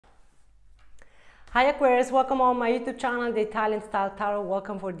Hi Aquarius, welcome on my YouTube channel, The Italian Style Tarot.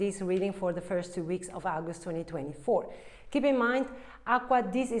 Welcome for this reading for the first 2 weeks of August 2024. Keep in mind, Aqua,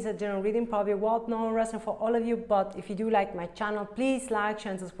 this is a general reading, probably well-known lesson for all of you, but if you do like my channel, please like,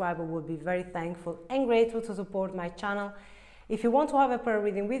 share and subscribe. I would be very thankful and grateful to support my channel. If you want to have a prayer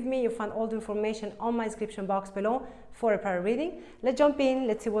reading with me, you'll find all the information on my description box below for a prayer reading. Let's jump in,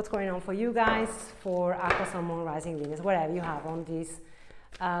 let's see what's going on for you guys, for Aqua, Sun, Moon, Rising, Venus, whatever you have on this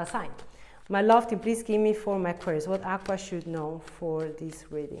sign. My love team, please give me for my Aquarius what Aqua should know for this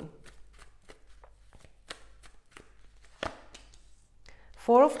reading.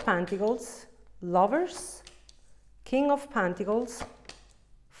 Four of Pentacles, Lovers, King of Pentacles,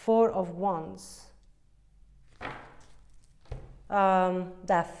 Four of Wands,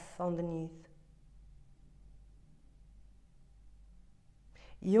 Death underneath.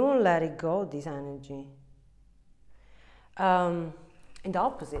 You won't let it go, this energy. In the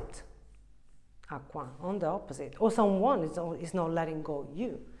opposite. Aqua, on the opposite, or someone is not letting go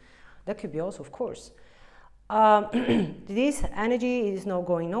you. That could be also, of course. This energy is not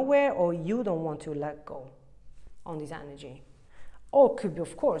going nowhere, or you don't want to let go on this energy. Or could be,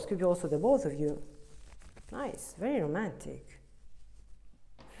 of course, could be also the both of you. Nice, very romantic.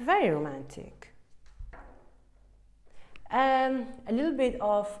 Very romantic. A little bit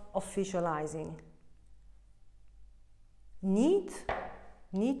of officializing. Need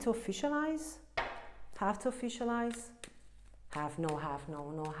to officialize. Have to officialize. Have, no,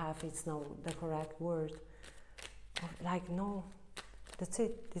 it's not the correct word. Like, no, that's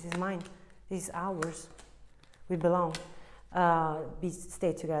it. This is mine. This is ours. We belong.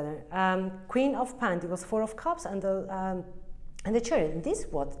 Stay together. Queen of Pentacles, Four of Cups, and the Chariot. And this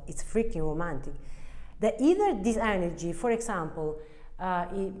is what it's freaking romantic. That either this energy, for example,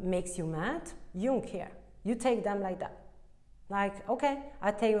 it makes you mad, you don't care. You take them like that. Like, okay,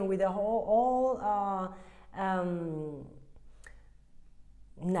 I take them with the whole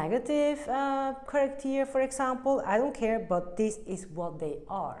negative character, for example. I don't care, but this is what they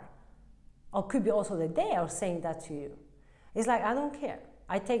are. Or could be also that they are saying that to you. It's like, I don't care.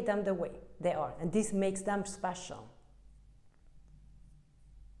 I take them the way they are. And this makes them special.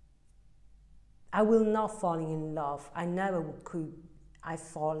 I will not fall in love. I never could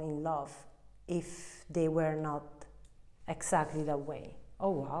fall in love if they were not exactly that way.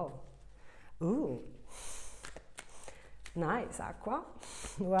 Oh, wow. Ooh. Nice, Aqua.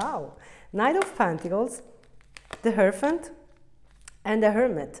 Wow. Knight of Pentacles, the Hierophant, and the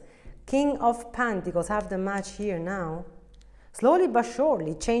Hermit. King of Pentacles, have the match here now. Slowly but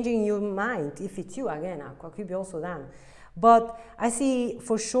surely, changing your mind. If it's you, again, Aqua, could be also them. But I see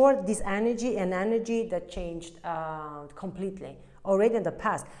for sure this energy, an energy that changed completely already in the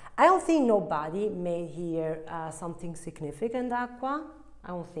past. I don't think nobody made here something significant, Aqua. I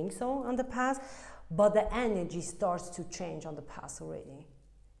don't think so in the past. But the energy starts to change on the past already.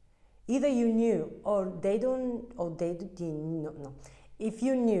 Either you knew or they don't, or they didn't know. No. If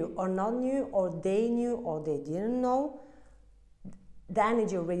you knew or not knew, or they knew or they didn't know, the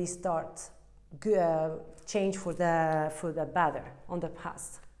energy already starts change for the better on the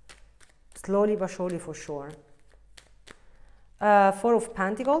past. Slowly but surely, for sure. Four of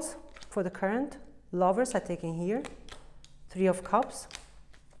Pentacles for the current. Lovers are taken here. Three of Cups.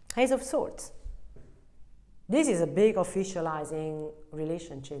 Ace of Swords. This is a big officializing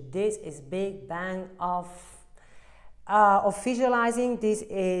relationship. This is big bang of officializing. This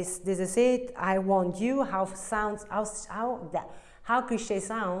is it. I want you. How cliche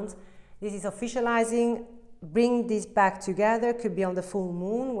sounds. This is officializing. Bring this back together. Could be on the full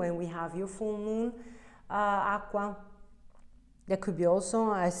moon, when we have your full moon, Aqua. There could be also,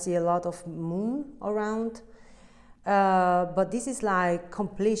 I see a lot of moon around. But this is like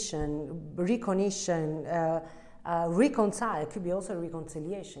completion, recognition, reconcile. It could be also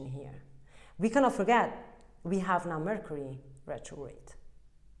reconciliation here. We cannot forget, we have now Mercury retrograde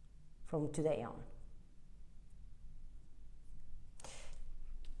from today on.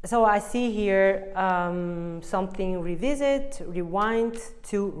 So I see here something revisit, rewind,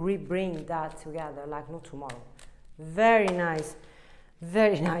 to rebring that together, like no tomorrow. Very nice.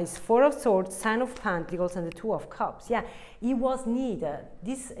 Very nice. Four of Swords, Ten of Pentacles, and the Two of Cups. Yeah, it was needed.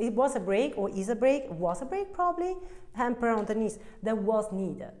 It was a break, or is a break. It was a break, probably. Emperor on the knees. That was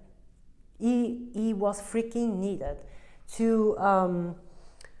needed. It was freaking needed to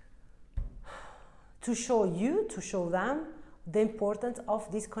show you, to show them the importance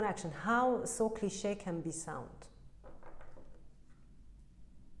of this connection. How so cliche can be sound.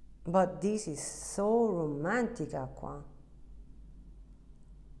 But this is so romantic, Aqua.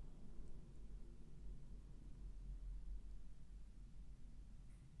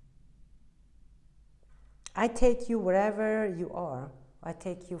 I take you wherever you are. I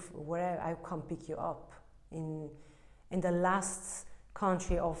take you wherever, I come pick you up in the last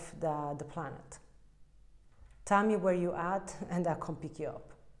country of the planet. Tell me where you at and I come pick you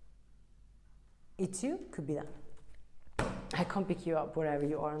up. It's you, could be that. I come pick you up wherever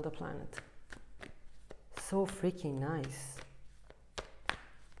you are on the planet. So freaking nice.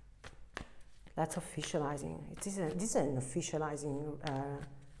 That's officializing. This is an officializing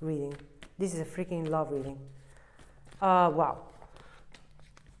reading. This is a freaking love reading. Wow.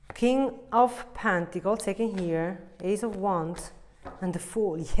 King of Pentacles, taken here, Ace of Wands, and the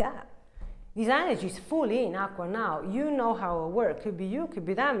Fool. Yeah. This energy is full in Aqua now. You know how it works. Could be you, could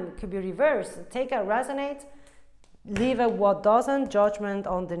be them, could be reversed. Take it, resonate, leave it what doesn't, judgment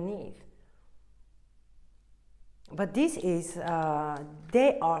underneath. But this is,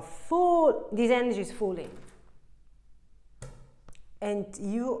 they are full, this energy is full in. And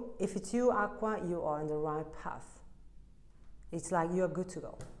you, if it's you, Aqua, you are on the right path. It's like you are good to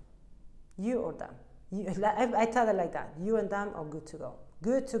go. You or them. I tell it like that. You and them are good to go.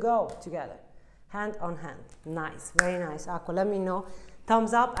 Good to go together. Hand on hand. Nice. Very nice. Aqua, let me know.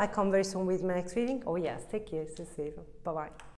 Thumbs up. I come very soon with my next reading. Oh yes. Take care. Stay safe. Bye-bye.